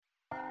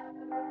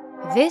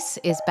This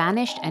is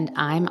Banished, and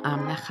I'm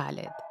Amna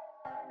Khalid.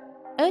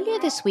 Earlier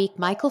this week,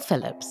 Michael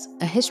Phillips,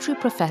 a history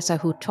professor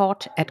who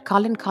taught at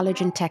Collin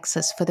College in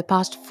Texas for the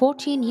past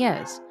 14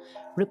 years,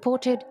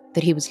 reported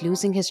that he was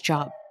losing his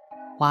job.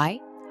 Why?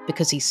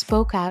 Because he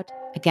spoke out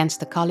against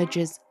the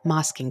college's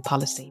masking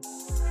policy.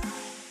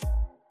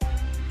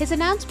 His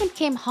announcement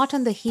came hot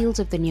on the heels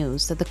of the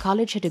news that the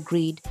college had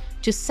agreed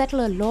to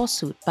settle a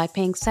lawsuit by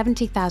paying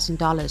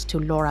 $70,000 to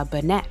Laura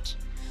Burnett,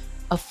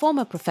 a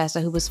former professor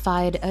who was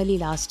fired early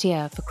last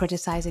year for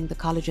criticizing the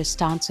college's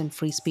stance on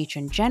free speech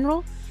in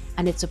general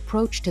and its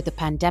approach to the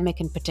pandemic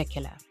in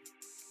particular.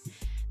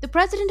 The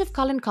president of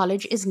Collin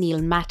College is Neil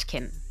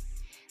Matkin.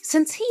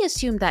 Since he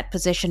assumed that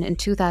position in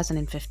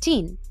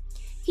 2015,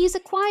 he's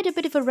acquired a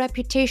bit of a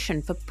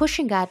reputation for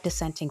pushing out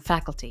dissenting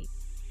faculty.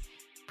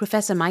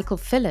 Professor Michael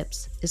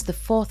Phillips is the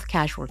fourth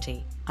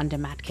casualty under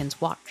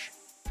Matkin's watch.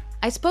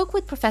 I spoke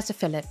with Professor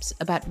Phillips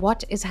about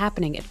what is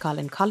happening at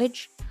Collin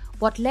College,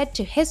 what led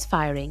to his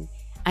firing,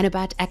 and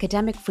about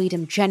academic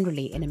freedom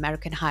generally in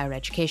American higher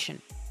education.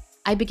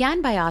 I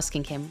began by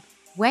asking him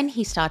when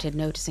he started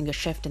noticing a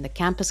shift in the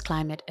campus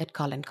climate at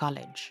Collin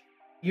College.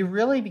 You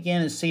really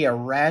began to see a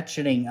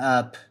ratcheting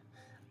up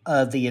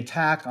of the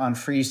attack on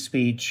free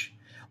speech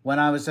when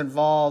I was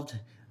involved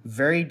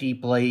very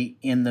deeply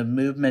in the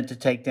movement to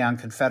take down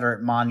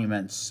Confederate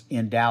monuments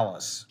in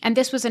Dallas. And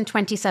this was in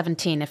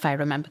 2017, if I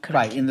remember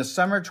correctly. Right, in the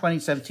summer of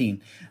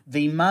 2017,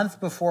 the month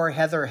before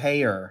Heather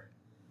Heyer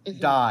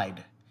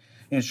died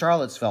in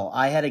Charlottesville.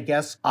 I had a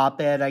guest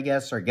op-ed,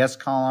 or guest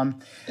column,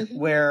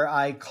 where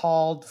I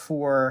called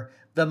for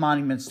the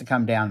monuments to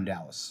come down in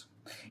Dallas.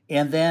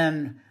 And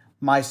then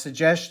my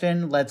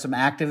suggestion led some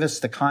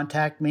activists to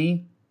contact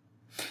me.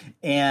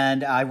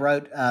 And I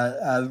wrote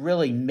a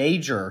really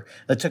major,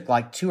 that took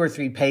like 2 or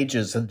 3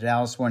 pages of the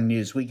Dallas Morning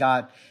News. We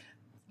got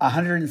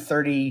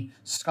 130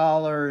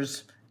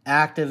 scholars,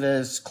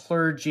 activists,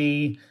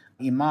 clergy,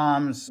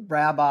 imams,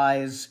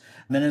 rabbis,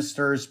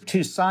 ministers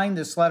to sign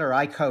this letter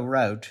I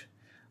co-wrote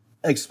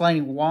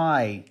explaining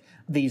why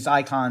these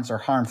icons are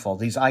harmful,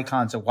 these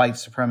icons of white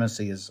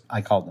supremacy, as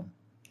I call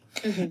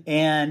them.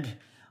 And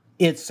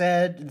it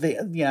said,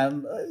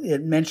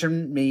 it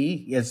mentioned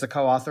me as the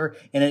co-author,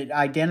 and it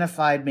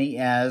identified me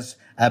as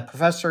a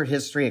professor of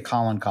history at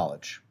Collin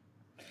College,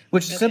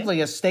 which is simply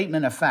a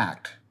statement of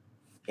fact.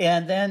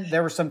 And then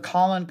there were some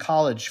Collin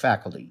College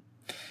faculty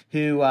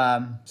who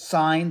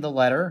signed the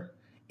letter,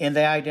 and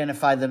they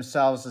identified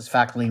themselves as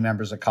faculty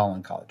members at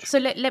Collin College. So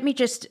let me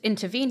just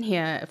intervene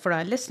here for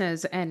our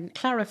listeners and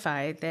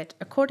clarify that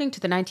according to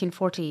the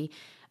 1940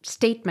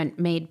 statement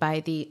made by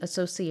the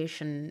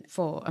Association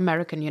for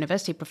American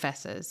University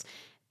Professors,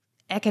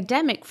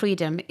 academic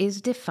freedom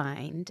is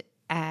defined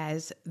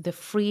as the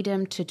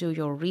freedom to do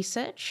your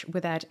research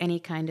without any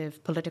kind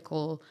of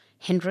political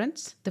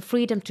hindrance, the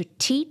freedom to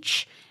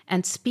teach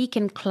and speak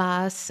in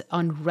class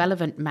on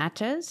relevant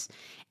matters,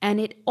 and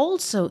it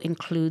also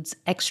includes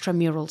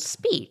extramural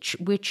speech,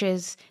 which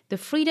is the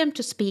freedom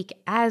to speak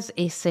as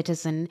a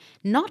citizen,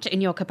 not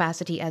in your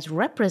capacity as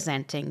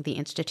representing the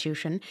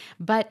institution,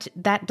 but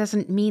that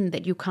doesn't mean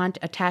that you can't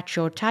attach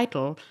your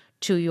title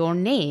to your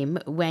name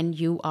when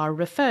you are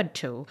referred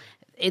to.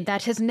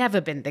 That has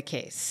never been the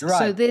case. Right.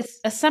 So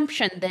this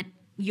assumption that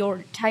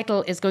your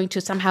title is going to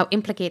somehow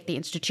implicate the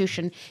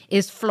institution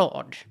is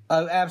flawed.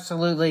 Oh,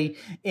 absolutely.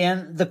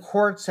 And the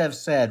courts have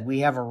said we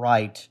have a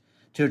right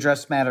to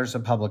address matters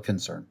of public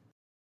concern.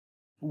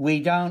 We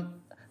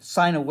don't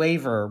sign a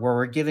waiver where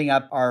we're giving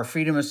up our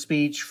freedom of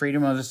speech,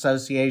 freedom of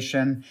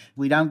association.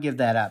 We don't give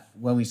that up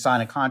when we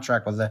sign a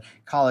contract with a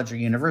college or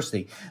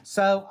university.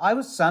 So I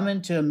was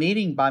summoned to a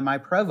meeting by my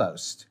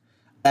provost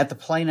at the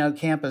Plano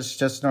campus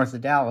just north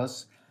of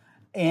Dallas,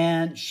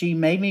 and she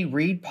made me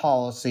read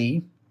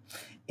policy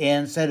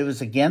and said it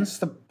was against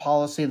the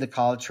policy of the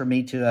college for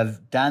me to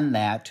have done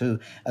that, to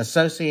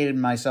associate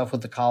myself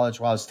with the college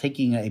while I was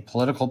taking a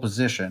political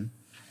position.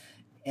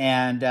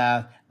 And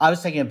I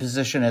was taking a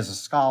position as a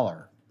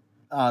scholar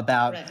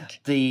about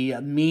the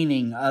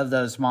meaning of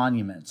those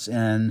monuments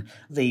and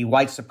the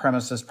white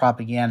supremacist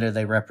propaganda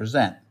they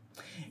represent.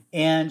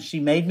 And she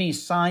made me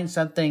sign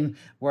something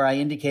where I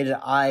indicated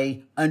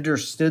I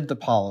understood the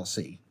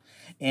policy.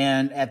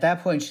 And at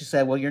that point, she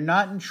said, well, you're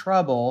not in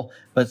trouble,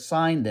 but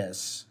sign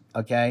this,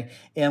 okay?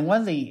 And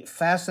one of the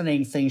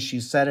fascinating things she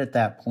said at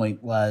that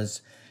point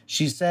was,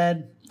 she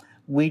said,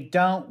 we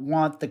don't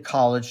want the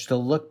college to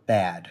look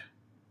bad.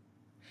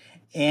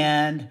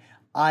 And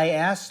I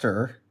asked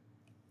her,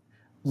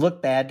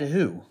 look bad to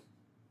who?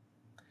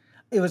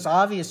 It was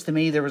obvious to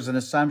me there was an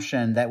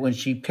assumption that when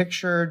she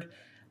pictured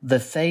the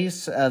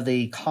face of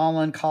the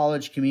Collin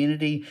College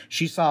community,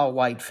 she saw a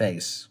white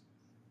face,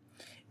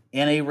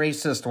 and a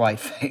racist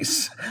white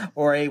face,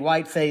 or a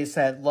white face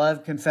that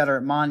loved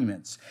Confederate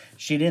monuments.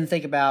 She didn't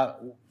think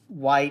about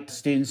white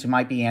students who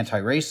might be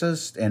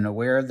anti-racist and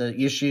aware of the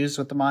issues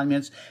with the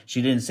monuments.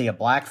 She didn't see a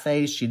black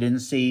face. She didn't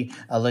see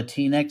a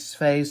Latinx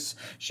face.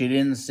 She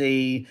didn't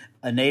see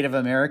a Native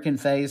American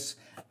face.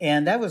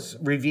 And that was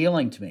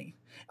revealing to me.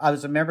 I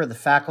was a member of the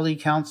faculty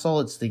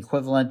council. It's the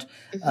equivalent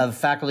of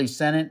faculty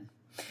senate.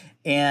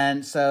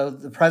 And so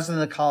the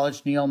president of the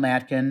college, Neil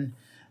Matkin,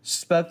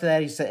 spoke to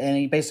that. He said, and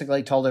he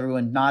basically told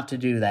everyone not to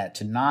do that,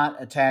 to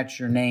not attach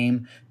your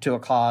name to a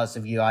cause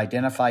if you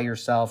identify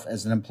yourself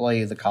as an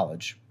employee of the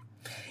college.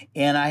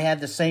 And I had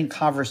the same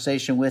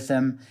conversation with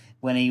him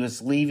when he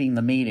was leaving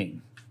the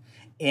meeting.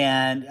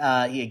 And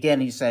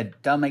he said,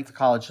 don't make the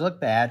college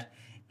look bad.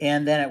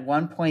 And then at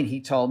one point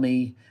he told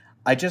me,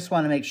 I just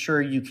want to make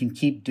sure you can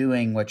keep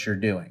doing what you're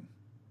doing,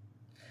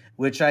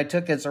 which I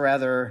took as a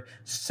rather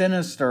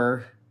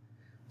sinister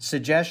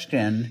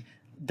suggestion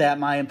that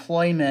my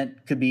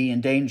employment could be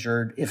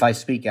endangered if I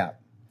speak out.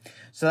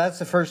 So that's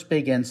the first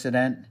big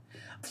incident.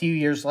 A few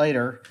years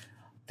later,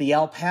 the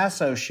El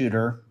Paso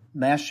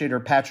mass shooter,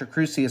 Patrick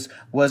Crusius,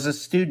 was a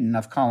student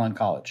of Collin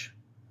College.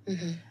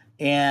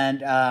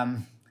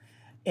 Mm-hmm.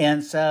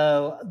 And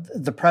so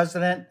the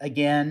president,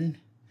 again,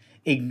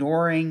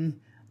 ignoring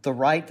the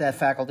right that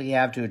faculty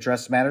have to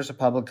address matters of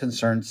public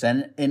concern,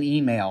 sent an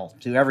email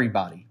to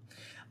everybody.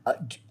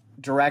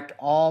 Direct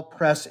all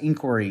press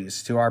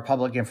inquiries to our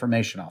public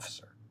information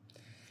officer.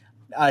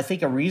 I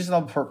think a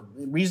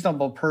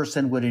reasonable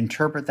person would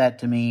interpret that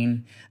to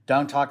mean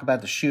don't talk about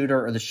the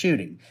shooter or the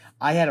shooting.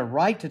 I had a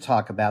right to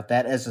talk about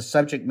that as a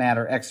subject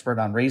matter expert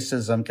on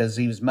racism because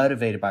he was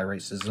motivated by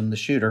racism, the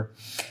shooter.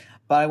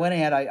 But I went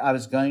ahead, I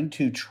was going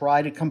to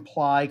try to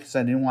comply because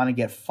I didn't want to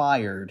get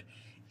fired.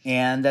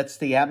 And that's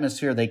the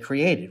atmosphere they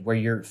created where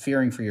you're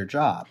fearing for your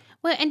job.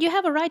 Well, and you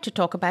have a right to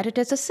talk about it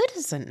as a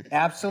citizen.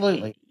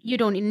 Absolutely. You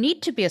don't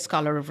need to be a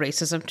scholar of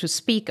racism to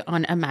speak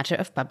on a matter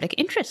of public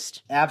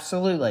interest.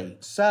 Absolutely.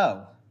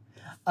 So,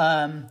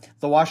 the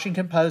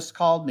Washington Post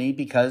called me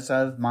because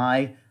of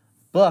my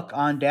book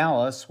on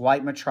Dallas,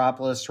 White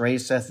Metropolis,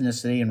 Race,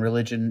 Ethnicity, and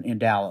Religion in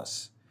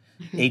Dallas,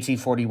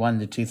 1841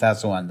 to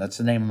 2001. That's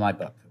the name of my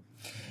book.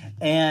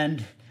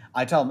 And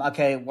I told them,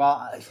 okay,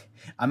 well,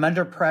 I'm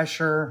under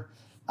pressure.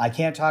 I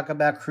can't talk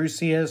about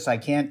Crusius. I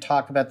can't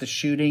talk about the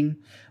shooting.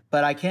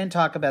 But I can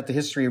talk about the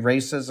history of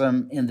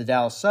racism in the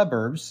Dallas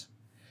suburbs,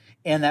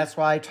 and that's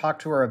why I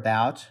talked to her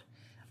about.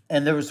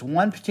 And there was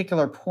one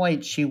particular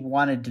point she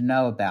wanted to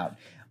know about.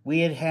 We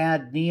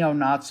had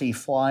neo-Nazi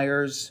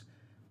flyers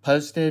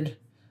posted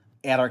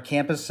at our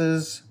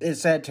campuses. It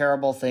said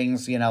terrible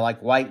things,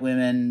 like white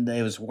women.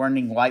 It was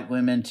warning white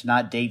women to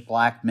not date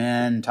black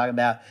men, talking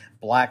about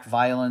black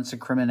violence and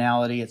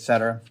criminality,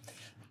 etc.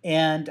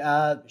 And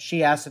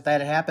she asked if that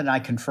had happened. I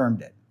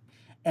confirmed it.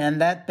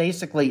 And that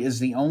basically is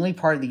the only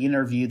part of the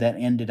interview that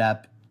ended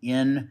up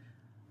in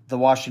the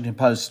Washington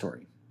Post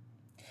story.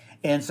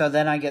 And so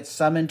then I get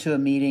summoned to a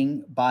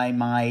meeting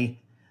by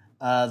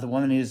the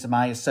woman who's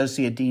my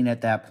associate dean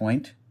at that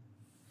point.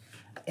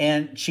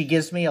 And she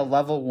gives me a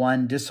level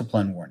 1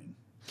 discipline warning.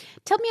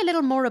 Tell me a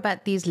little more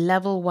about these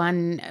level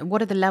 1.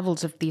 What are the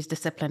levels of these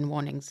discipline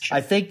warnings?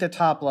 I think the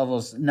top level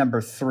is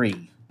number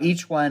 3.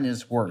 Each one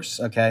is worse,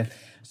 okay?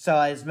 So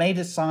I was made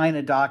to sign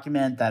a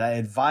document that I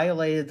had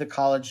violated the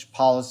college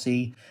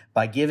policy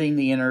by giving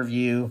the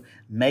interview,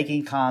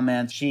 making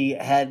comments. She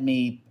had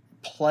me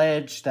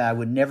pledge that I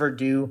would never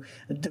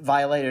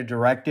violate a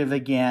directive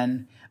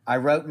again. I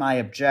wrote my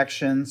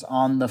objections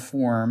on the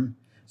form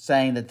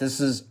saying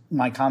that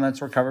my comments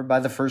were covered by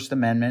the First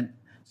Amendment.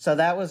 So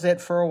that was it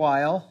for a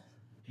while.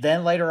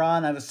 Then later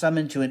on, I was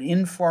summoned to an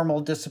informal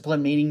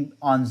discipline meeting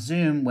on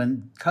Zoom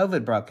when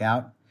COVID broke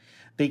out,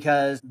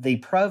 because the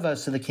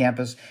provost of the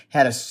campus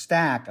had a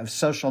stack of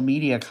social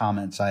media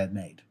comments I had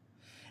made.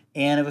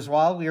 And it was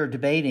while we were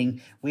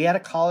debating, we had a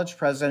college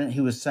president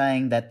who was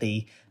saying that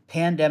the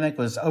pandemic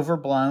was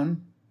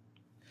overblown,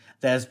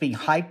 that it was being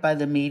hyped by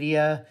the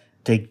media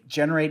to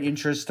generate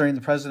interest during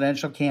the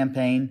presidential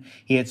campaign.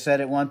 He had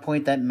said at one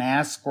point that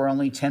masks were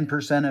only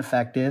 10%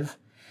 effective.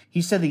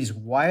 He said these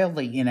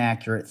wildly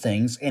inaccurate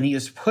things, and he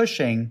was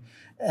pushing,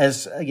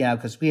 because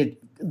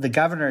the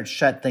governor had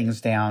shut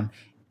things down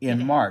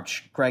in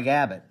March, Greg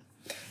Abbott.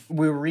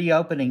 We were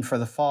reopening for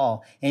the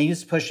fall, and he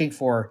was pushing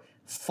for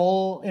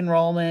full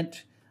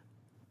enrollment,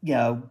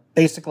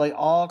 basically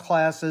all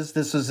classes.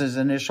 This was his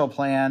initial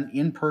plan,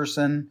 in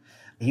person.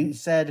 He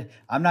said,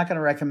 I'm not going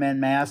to recommend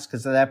masks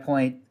because at that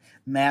point,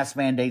 mask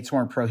mandates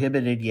weren't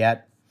prohibited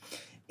yet.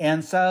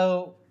 And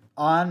so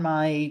on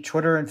my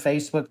Twitter and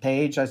Facebook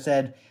page, I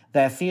said,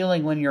 that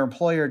feeling when your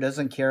employer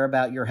doesn't care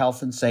about your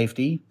health and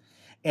safety.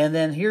 And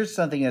then here's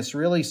something that's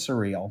really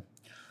surreal.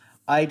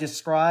 I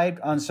described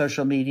on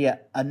social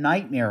media a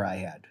nightmare I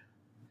had.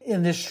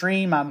 In this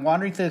stream, I'm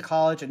wandering through the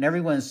college and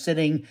everyone's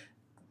sitting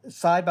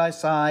side by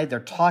side.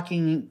 They're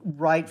talking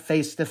right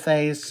face to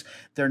face.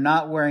 They're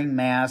not wearing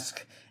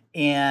masks.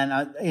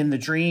 And in the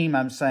dream,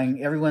 I'm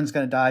saying everyone's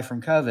going to die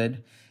from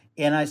COVID.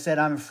 And I said,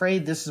 I'm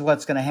afraid this is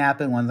what's going to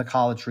happen when the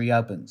college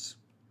reopens.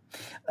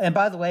 And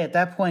by the way, at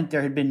that point,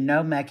 there had been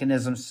no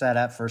mechanism set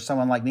up for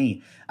someone like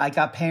me. I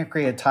got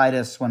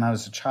pancreatitis when I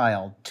was a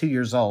child, 2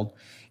 years old.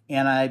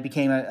 And I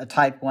became a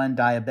type 1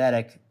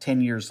 diabetic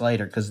 10 years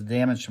later because of the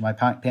damage to my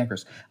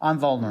pancreas. I'm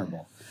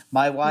vulnerable.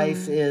 My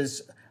wife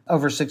is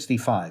over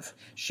 65.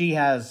 She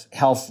has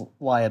health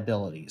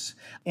liabilities.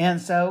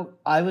 And so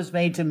I was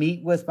made to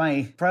meet with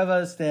my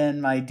provost and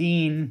my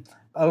dean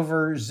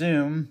over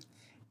Zoom.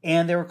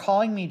 And they were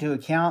calling me to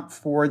account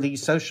for the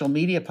social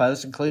media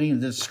posts, including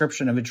the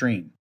description of a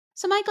dream.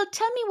 So, Michael,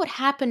 tell me what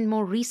happened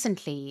more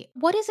recently.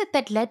 What is it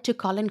that led to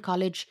Collin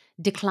College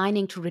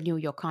declining to renew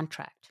your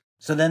contract?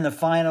 So then the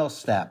final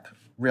step,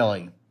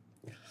 really,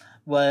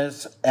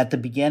 was at the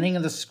beginning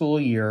of the school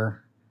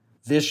year,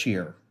 this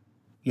year,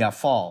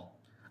 fall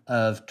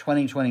of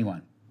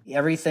 2021.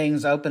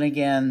 Everything's open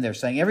again. They're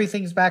saying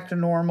everything's back to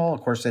normal.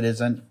 Of course, it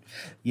isn't.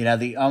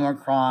 The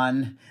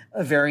Omicron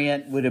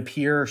variant would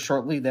appear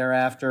shortly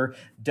thereafter.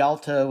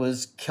 Delta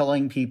was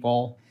killing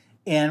people.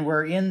 And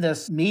we're in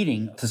this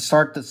meeting to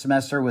start the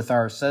semester with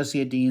our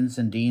associate deans.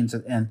 And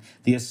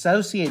the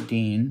associate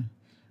dean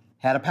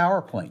had a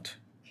PowerPoint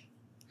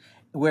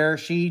where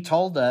she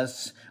told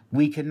us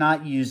we could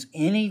not use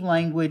any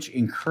language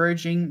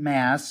encouraging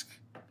mask,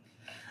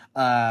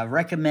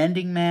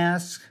 recommending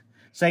mask,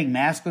 saying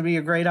mask would be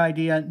a great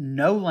idea,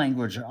 no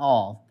language at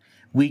all.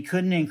 We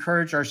couldn't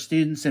encourage our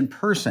students in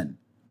person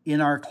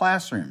in our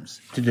classrooms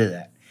to do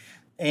that.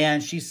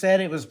 And she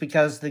said it was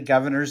because of the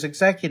governor's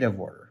executive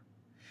order.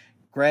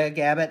 Greg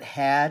Abbott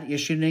had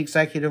issued an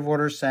executive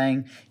order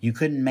saying you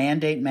couldn't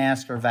mandate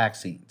masks or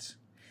vaccines.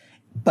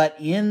 But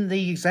in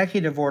the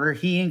executive order,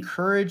 he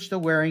encouraged the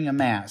wearing of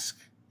mask.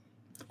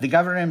 The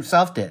governor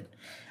himself did.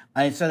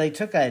 And so they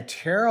took a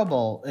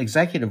terrible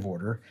executive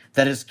order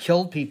that has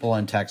killed people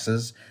in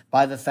Texas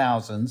by the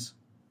thousands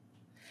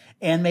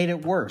and made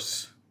it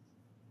worse.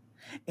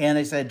 And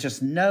they said,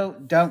 just no,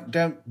 don't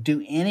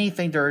do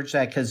anything to urge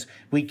that because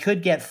we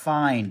could get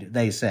fined,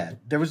 they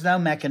said. There was no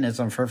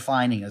mechanism for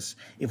fining us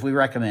if we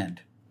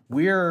recommend.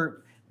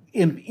 We're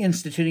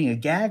instituting a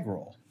gag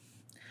rule.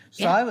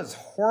 So I was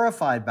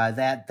horrified by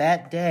that.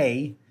 That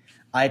day,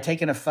 I had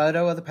taken a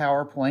photo of the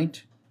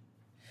PowerPoint.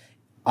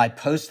 I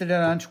posted it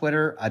on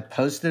Twitter. I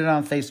posted it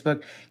on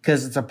Facebook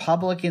because it's a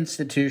public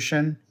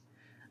institution,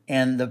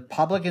 and the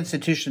public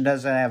institution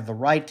doesn't have the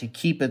right to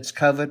keep its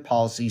COVID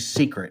policy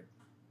secret.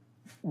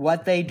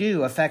 What they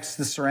do affects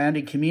the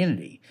surrounding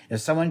community. If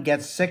someone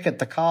gets sick at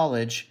the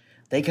college,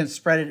 they can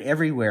spread it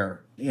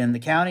everywhere in the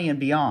county and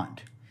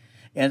beyond.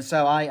 And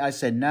so I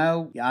said,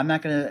 no, I'm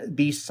not going to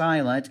be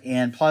silent.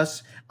 And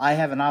plus, I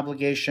have an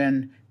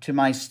obligation to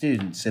my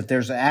students. If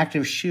there's an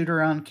active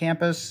shooter on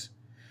campus,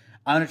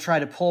 I'm going to try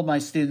to pull my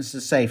students to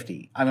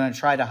safety. I'm going to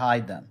try to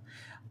hide them.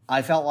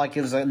 I felt like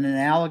it was an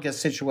analogous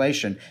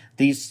situation.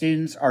 These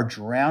students are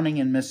drowning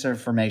in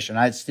misinformation.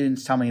 I had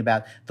students tell me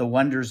about the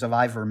wonders of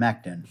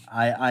ivermectin.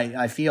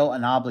 I feel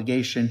an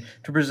obligation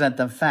to present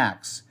them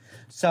facts.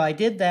 So I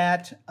did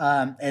that,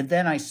 and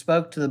then I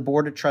spoke to the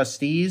Board of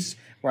Trustees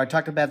where I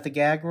talked about the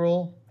gag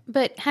rule.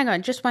 But hang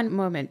on, just one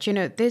moment.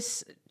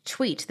 This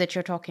tweet that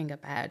you're talking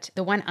about,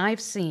 the one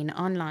I've seen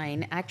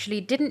online,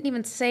 actually didn't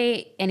even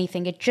say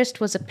anything. It just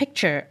was a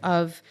picture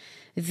of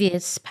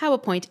this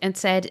PowerPoint and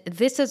said,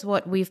 this is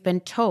what we've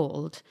been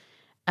told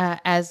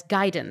as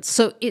guidance.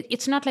 So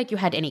it's not like you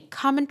had any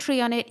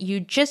commentary on it. You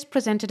just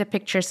presented a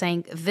picture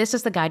saying, this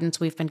is the guidance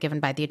we've been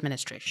given by the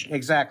administration.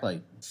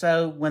 Exactly.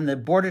 So when the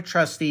Board of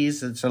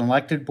Trustees, it's an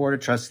elected Board of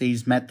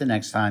Trustees, met the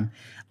next time,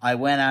 I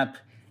went up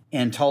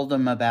and told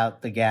them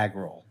about the gag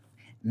rule.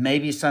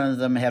 Maybe some of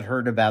them had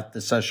heard about the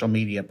social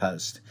media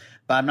post,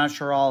 but I'm not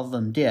sure all of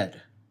them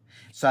did.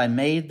 So I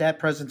made that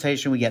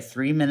presentation. We get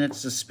 3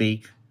 minutes to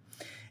speak.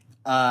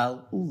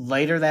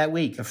 Later that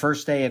week, the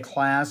first day of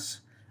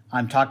class,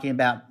 I'm talking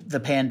about the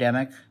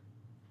pandemic.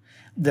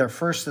 Their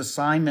first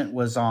assignment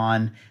was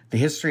on the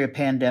history of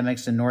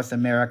pandemics in North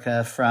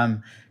America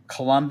from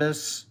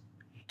Columbus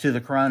to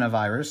the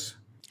coronavirus.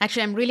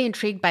 Actually, I'm really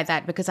intrigued by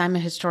that because I'm a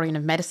historian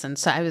of medicine.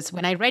 So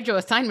when I read your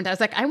assignment, I was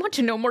like, I want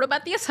to know more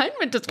about the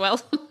assignment as well.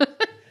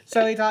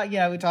 So we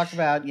talked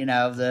about,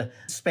 the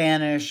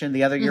Spanish and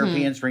the other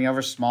Europeans bring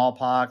over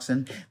smallpox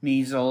and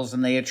measles,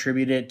 and they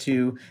attribute it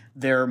to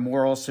their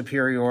moral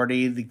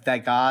superiority,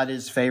 that God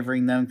is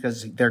favoring them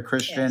because they're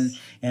Christian,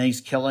 and he's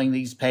killing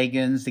these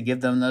pagans to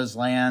give them those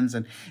lands.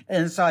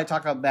 And so I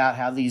talk about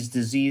how these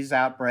disease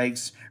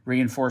outbreaks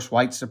reinforce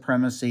white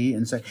supremacy.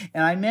 And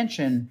I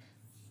mentioned,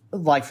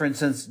 like, for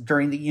instance,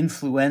 during the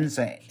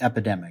influenza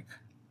epidemic,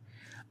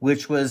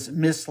 which was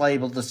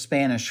mislabeled the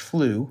Spanish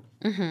flu,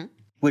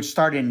 which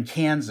started in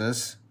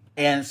Kansas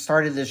and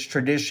started this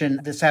tradition.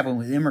 This happened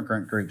with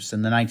immigrant groups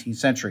in the 19th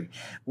century,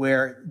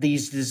 where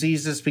these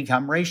diseases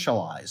become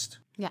racialized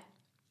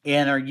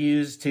and are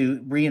used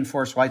to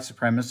reinforce white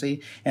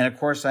supremacy. And of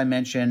course, I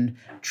mentioned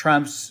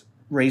Trump's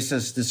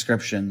racist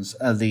descriptions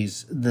of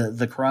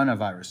the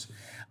coronavirus.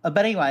 But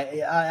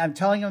anyway, I'm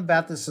telling him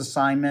about this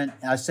assignment.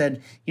 I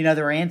said, there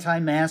were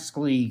anti-mask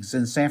leagues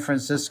in San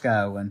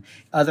Francisco and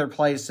other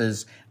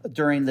places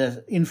during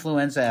the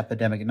influenza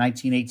epidemic in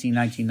 1918,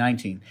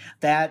 1919.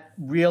 That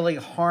really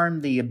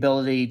harmed the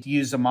ability, to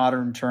use a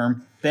modern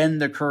term,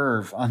 bend the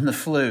curve on the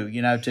flu,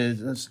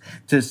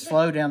 to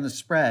slow down the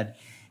spread.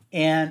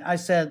 And I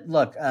said,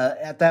 look,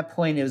 at that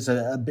point,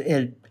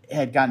 it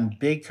had gotten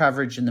big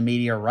coverage in the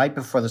media right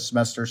before the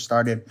semester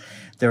started.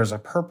 There was a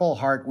Purple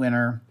Heart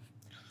winner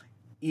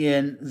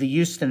in the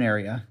Houston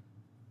area.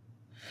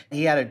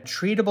 He had a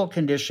treatable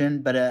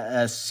condition, but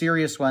a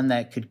serious one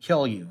that could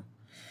kill you.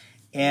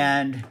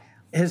 And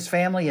his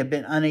family had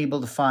been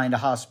unable to find a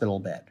hospital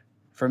bed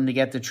for him to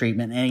get the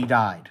treatment, and he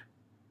died.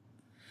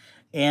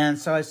 And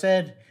so I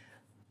said,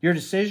 your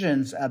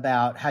decisions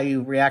about how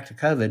you react to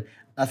COVID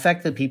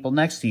affect the people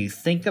next to you.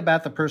 Think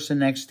about the person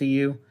next to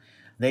you.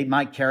 They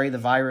might carry the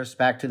virus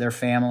back to their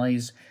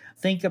families.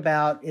 Think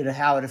about it,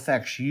 how it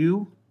affects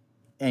you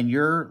and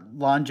your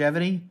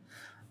longevity.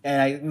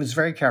 And I was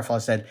very careful. I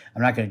said,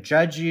 I'm not going to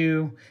judge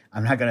you.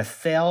 I'm not going to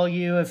fail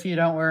you if you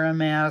don't wear a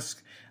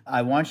mask.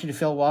 I want you to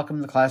feel welcome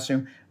in the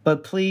classroom.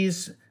 But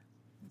please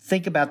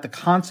think about the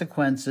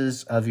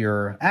consequences of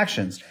your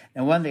actions.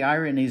 And one of the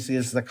ironies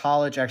is the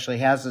college actually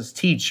has us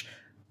teach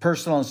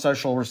personal and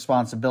social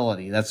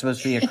responsibility. That's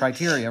supposed to be a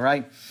criteria,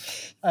 right?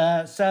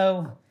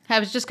 So I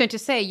was just going to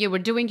say, you were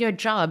doing your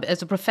job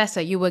as a professor.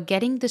 You were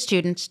getting the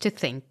students to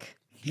think.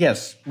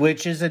 Yes,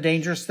 which is a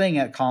dangerous thing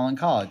at Collin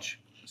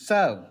College.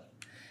 So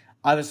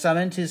I was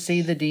summoned to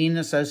see the dean,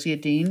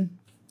 associate dean.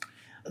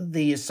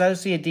 The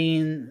associate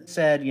dean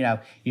said,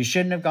 you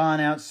shouldn't have gone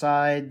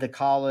outside the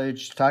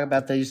college to talk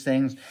about these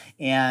things.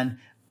 And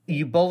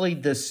you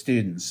bullied the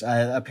students.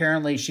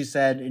 Apparently, she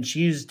said, and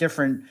she used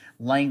different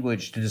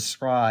language to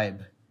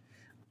describe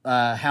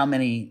how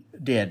many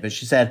did. But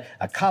she said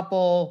a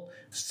couple,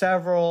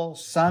 several,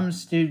 some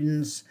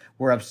students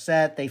were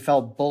upset. They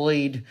felt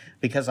bullied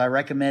because I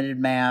recommended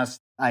masks.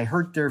 I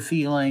hurt their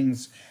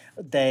feelings.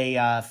 They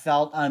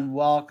felt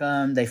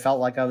unwelcome. They felt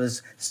like I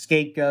was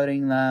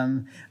scapegoating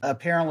them.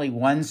 Apparently,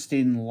 one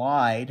student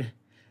lied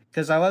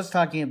because I was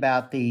talking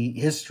about the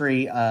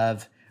history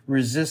of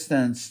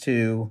resistance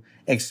to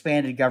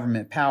expanded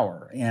government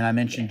power. And I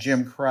mentioned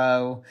Jim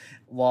Crow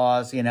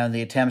laws, the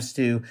attempts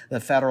to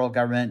the federal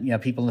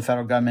government, people in the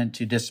federal government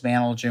to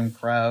dismantle Jim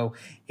Crow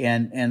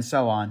and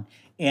so on.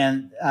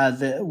 And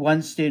the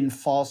one student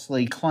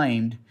falsely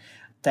claimed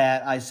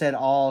that I said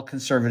all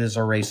conservatives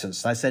are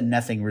racist. I said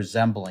nothing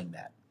resembling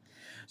that.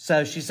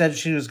 So she said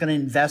she was going to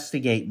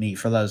investigate me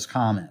for those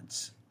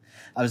comments.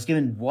 I was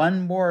given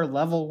one more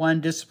level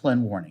 1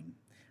 discipline warning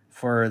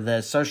for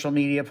the social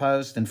media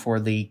post and for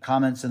the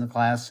comments in the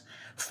class.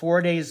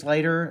 4 days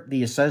later,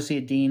 the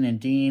associate dean and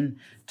dean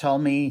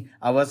told me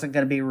I wasn't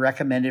going to be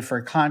recommended for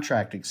a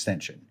contract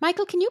extension.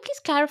 Michael, can you please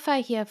clarify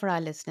here for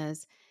our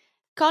listeners?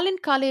 Collin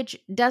College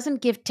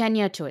doesn't give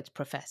tenure to its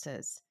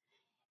professors.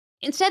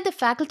 Instead, the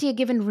faculty are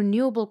given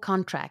renewable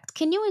contracts.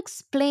 Can you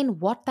explain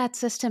what that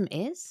system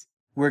is?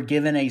 We're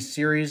given a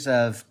series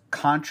of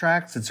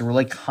contracts. It's a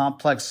really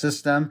complex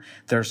system.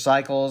 There are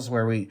cycles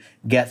where we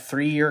get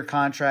 3-year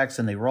contracts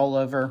and they roll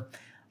over.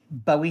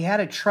 But we had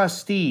a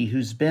trustee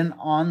who's been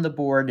on the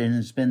board and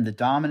has been the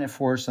dominant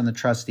force on the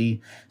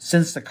trustee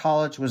since the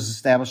college was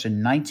established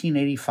in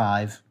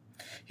 1985.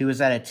 He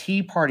was at a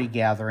Tea Party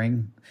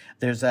gathering.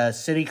 There's a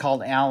city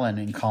called Allen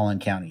in Collin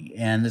County,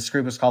 and this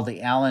group was called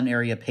the Allen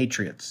Area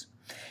Patriots.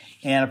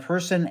 And a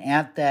person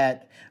at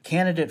that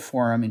candidate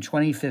forum in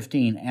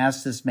 2015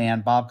 asked this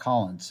man, Bob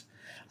Collins,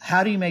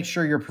 how do you make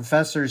sure your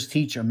professors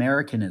teach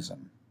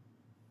Americanism?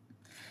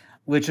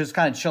 Which was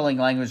kind of chilling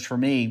language for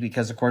me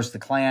because, of course, the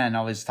Klan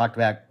always talked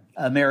about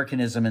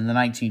Americanism in the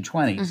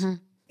 1920s. Mm-hmm.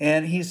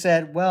 And he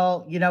said,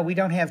 well, we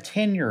don't have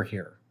tenure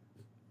here.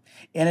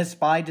 And it's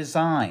by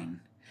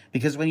design.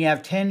 Because when you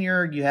have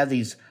tenure, you have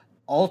these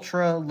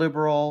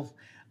ultra-liberal,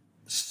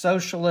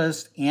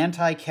 socialist,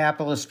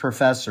 anti-capitalist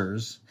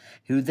professors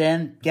who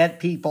then get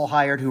people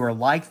hired who are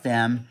like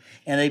them,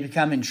 and they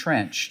become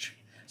entrenched.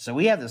 So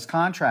we have this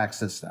contract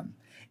system.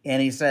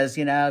 And he says,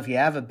 if you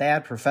have a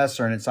bad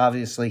professor, and it's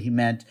obviously he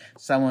meant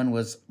someone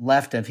was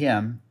left of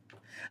him,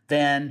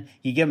 then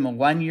you give him a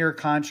 1-year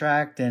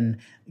contract, and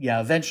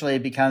eventually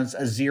it becomes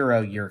a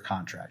 0-year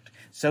contract.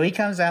 So he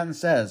comes out and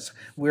says,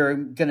 we're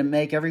going to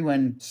make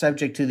everyone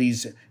subject to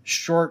these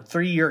short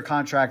 3-year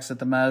contracts at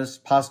the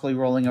most, possibly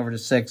rolling over to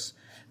 6.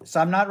 So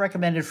I'm not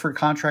recommended for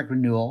contract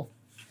renewal.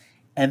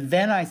 And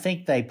then I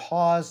think they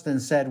paused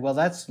and said, well,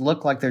 that's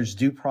look like there's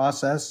due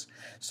process.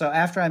 So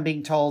after I'm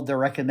being told they're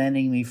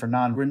recommending me for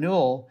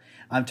non-renewal,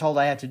 I'm told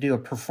I have to do a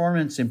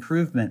performance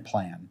improvement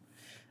plan.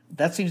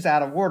 That seems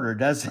out of order,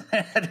 doesn't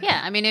it?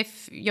 Yeah,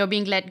 if you're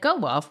being let go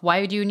of,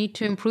 why do you need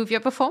to improve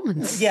your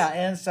performance? Yeah,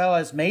 and so I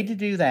was made to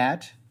do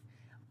that.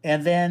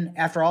 And then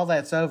after all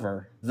that's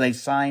over, they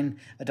sign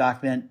a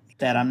document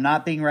that I'm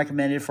not being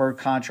recommended for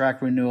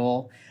contract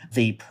renewal.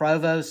 The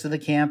provost of the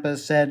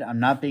campus said I'm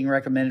not being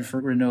recommended for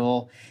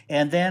renewal.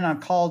 And then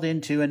I'm called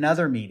into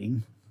another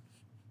meeting.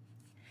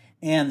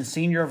 And the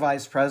senior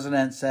vice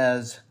president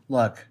says,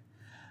 look,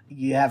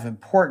 you have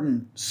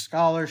important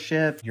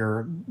scholarship,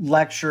 your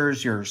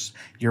lectures,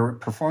 your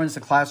performance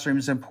in the classroom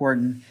is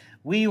important.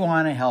 We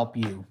want to help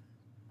you.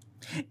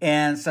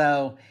 And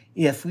so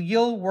if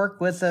you'll work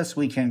with us,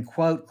 we can,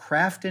 quote,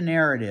 craft a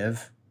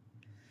narrative,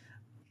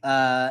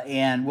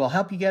 and we'll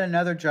help you get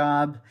another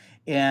job.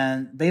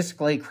 And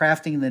basically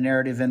crafting the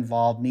narrative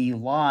involved me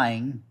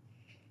lying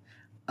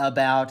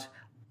about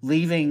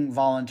leaving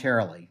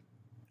voluntarily.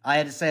 I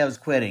had to say I was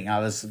quitting. I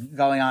was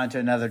going on to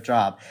another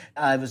job.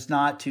 I was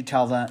not to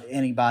tell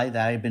anybody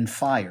that I had been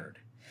fired.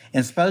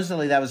 And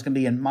supposedly that was going to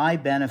be in my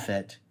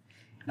benefit.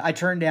 I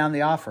turned down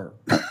the offer.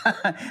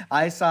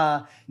 I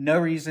saw no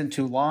reason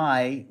to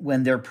lie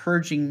when they're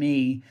purging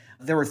me.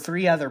 There were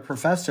 3 other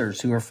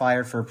professors who were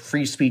fired for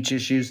free speech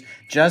issues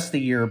just the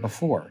year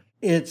before.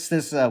 It's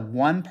this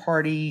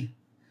one-party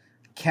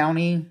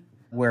county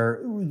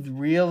where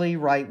really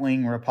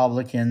right-wing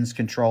Republicans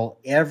control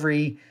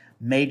every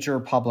major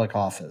public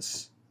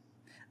office.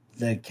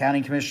 The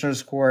county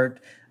commissioner's court,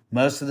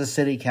 most of the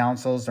city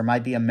councils, there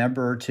might be a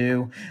member or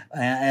two,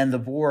 and the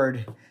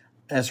board.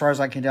 As far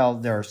as I can tell,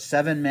 there are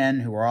 7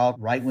 men who are all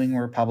right-wing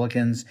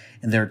Republicans,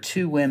 and there are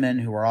 2 women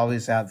who are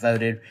always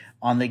outvoted.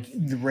 On the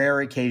rare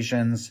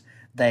occasions,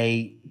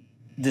 they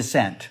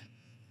dissent.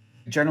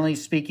 Generally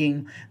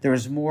speaking, there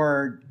is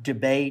more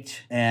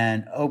debate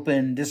and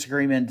open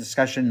disagreement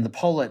discussion in the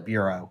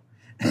Politburo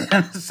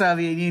in the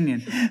Soviet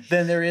Union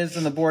than there is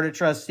in the Board of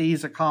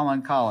Trustees at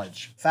Collin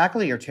College.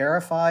 Faculty are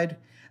terrified.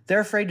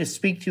 They're afraid to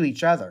speak to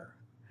each other.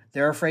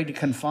 They're afraid to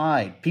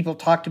confide. People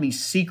talk to me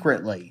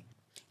secretly.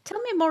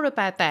 Tell me more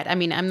about that. I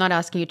mean, I'm not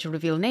asking you to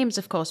reveal names,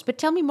 of course, but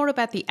tell me more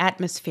about the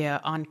atmosphere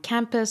on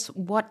campus,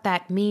 what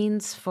that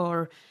means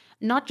for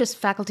not just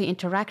faculty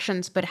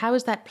interactions, but how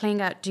is that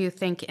playing out, do you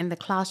think, in the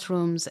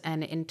classrooms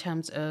and in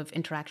terms of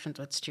interactions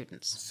with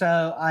students?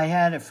 So I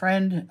had a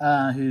friend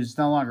who's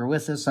no longer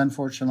with us,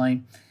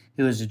 unfortunately,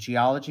 who is a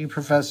geology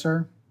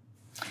professor.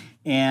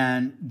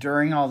 And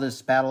during all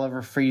this battle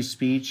over free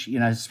speech,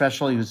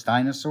 especially with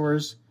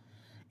dinosaurs,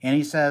 and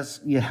he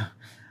says,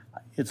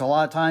 it's a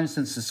lot of time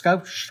since the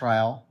Scopes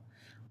trial,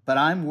 but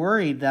I'm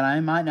worried that I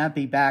might not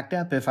be backed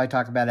up if I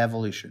talk about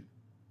evolution.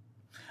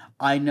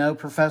 I know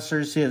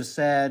professors who have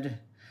said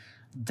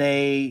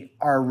they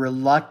are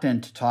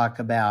reluctant to talk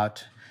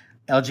about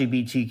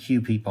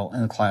LGBTQ people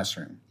in the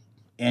classroom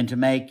and to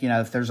make,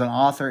 if there's an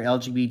author,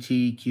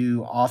 LGBTQ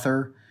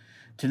author,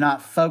 to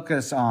not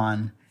focus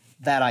on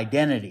that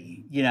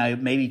identity,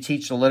 maybe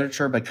teach the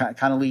literature, but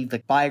kind of leave the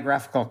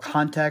biographical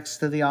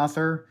context of the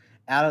author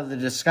out of the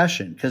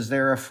discussion because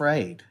they're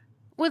afraid.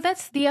 Well,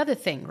 that's the other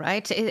thing,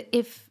 right?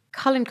 If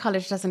Collin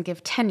College doesn't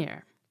give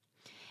tenure,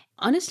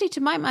 honestly,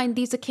 to my mind,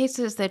 these are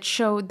cases that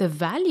show the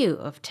value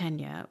of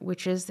tenure,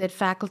 which is that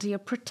faculty are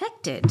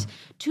protected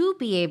to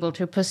be able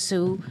to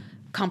pursue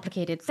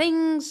complicated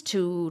things,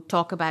 to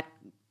talk about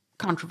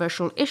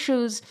controversial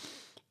issues.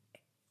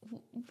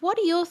 What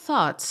are your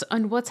thoughts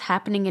on what's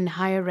happening in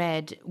higher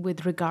ed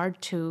with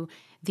regard to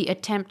the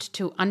attempt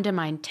to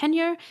undermine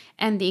tenure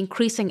and the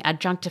increasing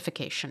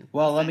adjunctification?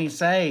 Well, let me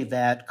say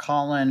that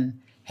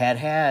Collin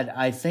had,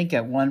 I think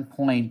at one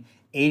point,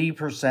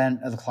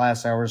 80% of the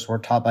class hours were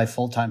taught by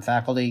full-time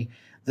faculty.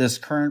 This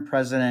current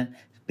president,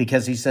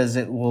 because he says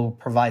it will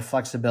provide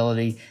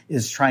flexibility,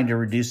 is trying to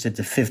reduce it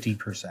to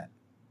 50%.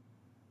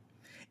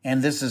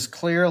 And this is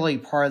clearly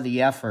part of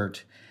the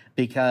effort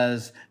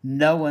because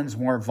no one's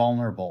more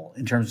vulnerable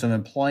in terms of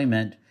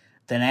employment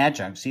than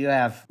adjuncts. You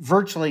have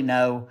virtually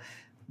no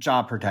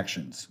job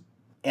protections,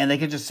 and they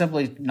can just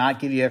simply not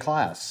give you a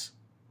class.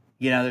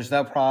 There's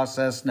no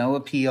process, no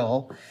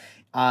appeal.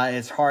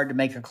 It's hard to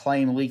make a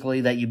claim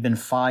legally that you've been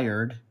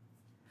fired.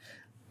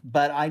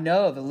 But I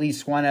know of at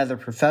least one other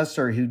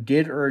professor who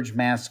did urge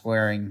mask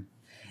wearing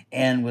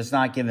and was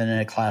not given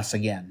a class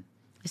again.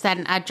 Is that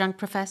an adjunct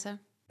professor?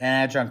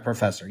 An adjunct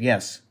professor,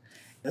 yes.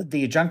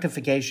 The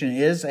adjunctification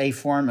is a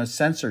form of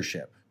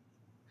censorship.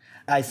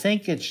 I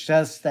think it's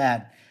just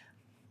that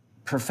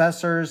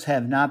professors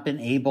have not been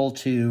able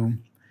to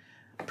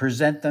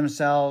present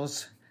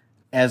themselves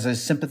as a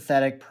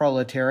sympathetic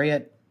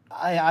proletariat.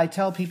 I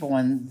tell people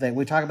when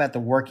we talk about the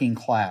working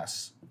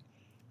class,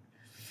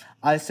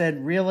 I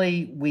said,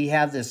 really, we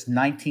have this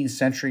 19th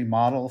century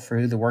model for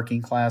who the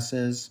working class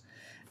is.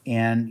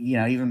 And,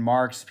 even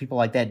Marx, people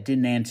like that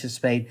didn't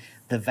anticipate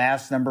the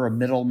vast number of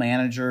middle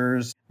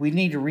managers. We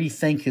need to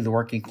rethink who the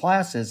working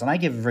class is. And I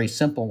give a very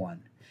simple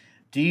one.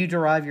 Do you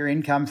derive your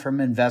income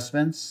from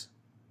investments?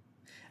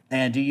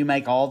 And do you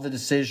make all the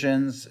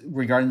decisions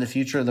regarding the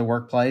future of the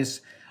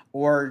workplace?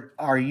 Or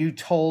are you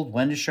told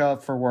when to show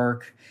up for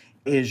work?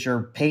 Is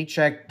your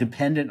paycheck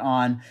dependent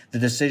on the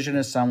decision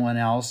of someone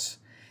else?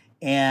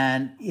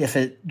 And if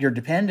you're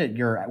dependent,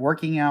 your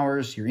working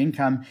hours, your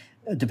income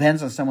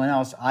depends on someone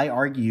else, I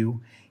argue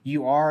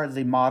you are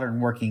the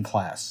modern working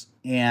class.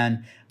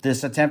 And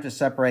this attempt to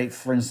separate,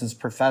 for instance,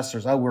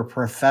 professors, we're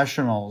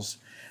professionals,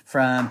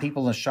 from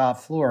people on the shop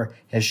floor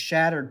has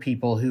shattered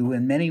people who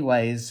in many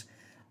ways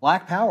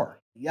lack power.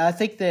 Yeah, I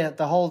think that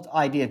the whole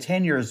idea of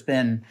tenure has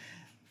been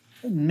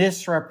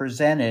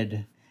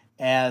misrepresented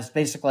as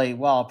basically,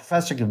 a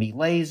professor can be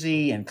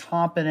lazy,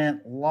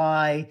 incompetent,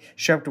 lie,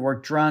 show up to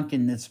work drunk,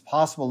 and it's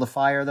possible to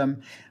fire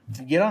them.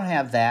 You don't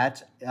have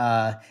that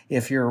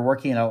if you're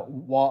working at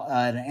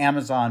an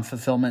Amazon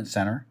fulfillment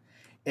center.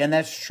 And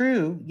that's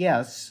true,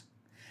 yes.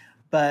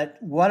 But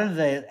one of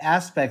the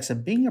aspects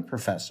of being a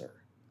professor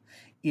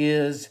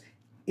is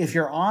if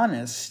you're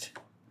honest,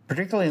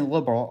 particularly in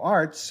liberal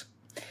arts,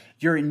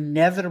 you're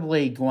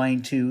inevitably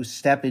going to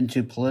step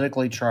into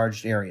politically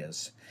charged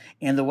areas.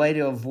 And the way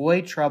to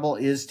avoid trouble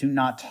is to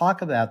not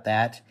talk about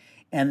that.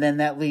 And then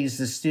that leaves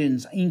the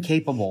students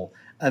incapable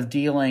of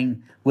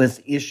dealing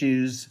with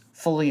issues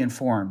fully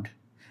informed.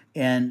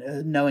 And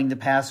knowing the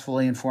past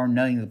fully informed,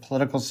 knowing the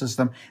political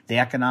system, the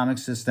economic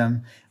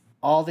system,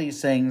 all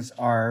these things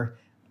are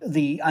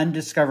the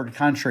undiscovered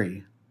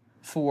country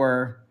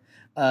for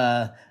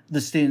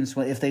the students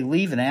if they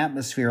leave an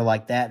atmosphere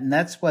like that. And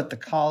that's what the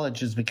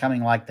college is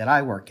becoming like that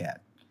I work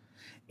at.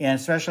 And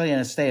especially in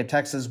a state of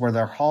Texas where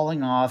they're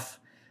hauling off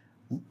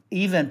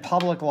even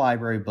public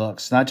library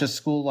books, not just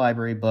school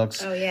library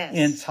books. Oh, yes.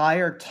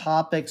 Entire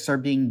topics are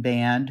being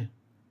banned.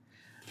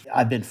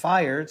 I've been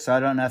fired, so I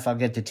don't know if I'll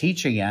get to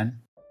teach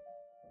again.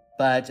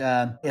 But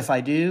if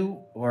I do,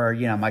 or,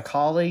 my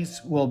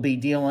colleagues will be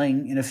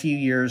dealing in a few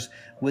years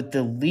with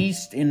the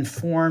least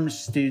informed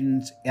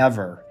students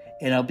ever,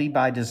 and it'll be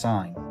by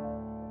design.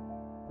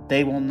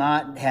 They will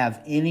not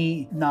have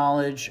any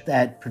knowledge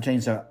that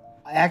pertains to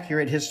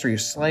accurate history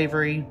of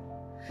slavery,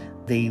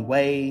 the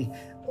way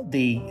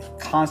the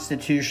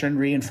Constitution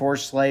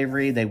reinforced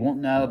slavery. They won't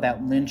know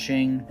about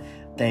lynching.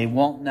 They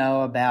won't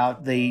know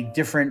about the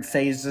different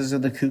phases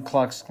of the Ku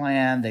Klux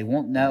Klan. They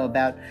won't know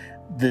about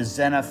the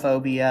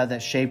xenophobia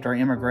that shaped our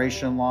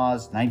immigration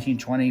laws,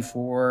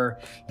 1924,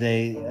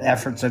 the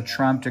efforts of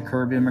Trump to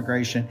curb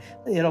immigration.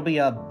 It'll be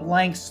a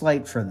blank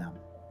slate for them.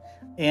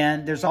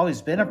 And there's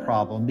always been a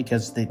problem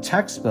because the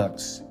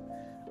textbooks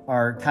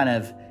are kind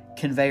of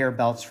conveyor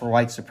belts for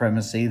white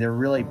supremacy. They're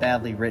really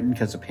badly written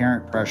because of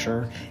parent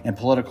pressure and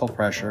political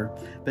pressure.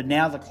 But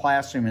now the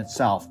classroom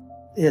itself,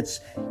 it's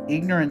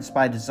ignorance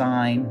by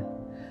design.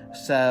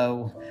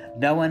 So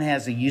no one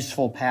has a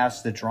useful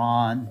past to draw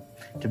on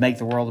to make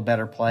the world a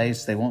better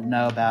place. They won't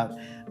know about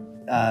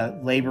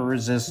labor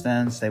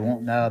resistance. They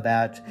won't know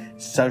about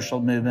social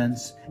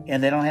movements.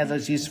 And they don't have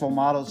those useful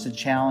models to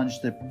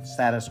challenge the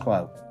status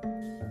quo.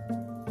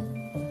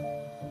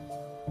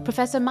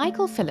 Professor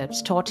Michael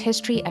Phillips taught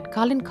history at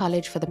Collin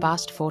College for the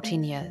past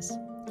 14 years.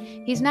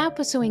 He's now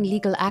pursuing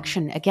legal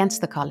action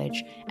against the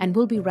college and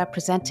will be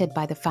represented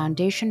by the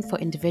Foundation for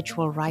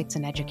Individual Rights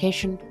in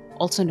Education,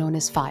 also known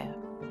as FIRE.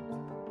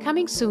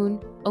 Coming soon,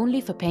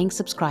 only for paying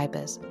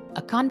subscribers,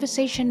 a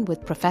conversation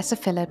with Professor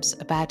Phillips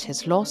about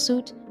his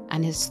lawsuit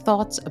and his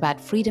thoughts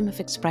about freedom of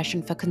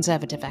expression for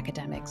conservative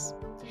academics.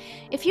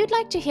 If you'd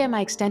like to hear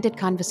my extended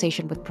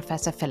conversation with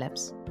Professor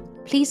Phillips,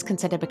 please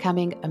consider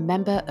becoming a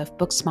member of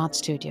Booksmart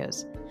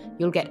Studios.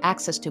 You'll get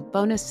access to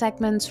bonus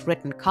segments,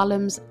 written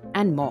columns,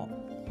 and more.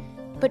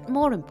 But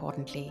more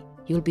importantly,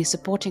 you'll be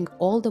supporting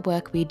all the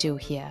work we do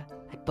here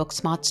at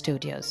Booksmart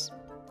Studios.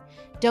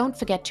 Don't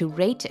forget to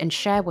rate and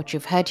share what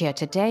you've heard here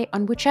today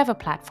on whichever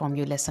platform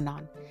you listen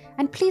on.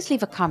 And please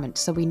leave a comment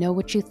so we know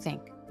what you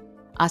think.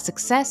 Our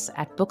success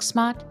at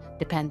Booksmart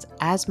depends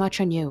as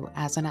much on you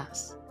as on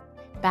us.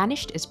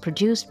 Banished is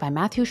produced by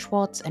Matthew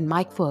Schwartz and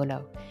Mike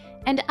Fuolo.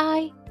 And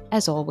I,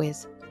 as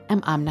always,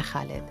 am Amna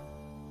Khalid.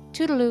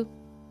 Toodaloo.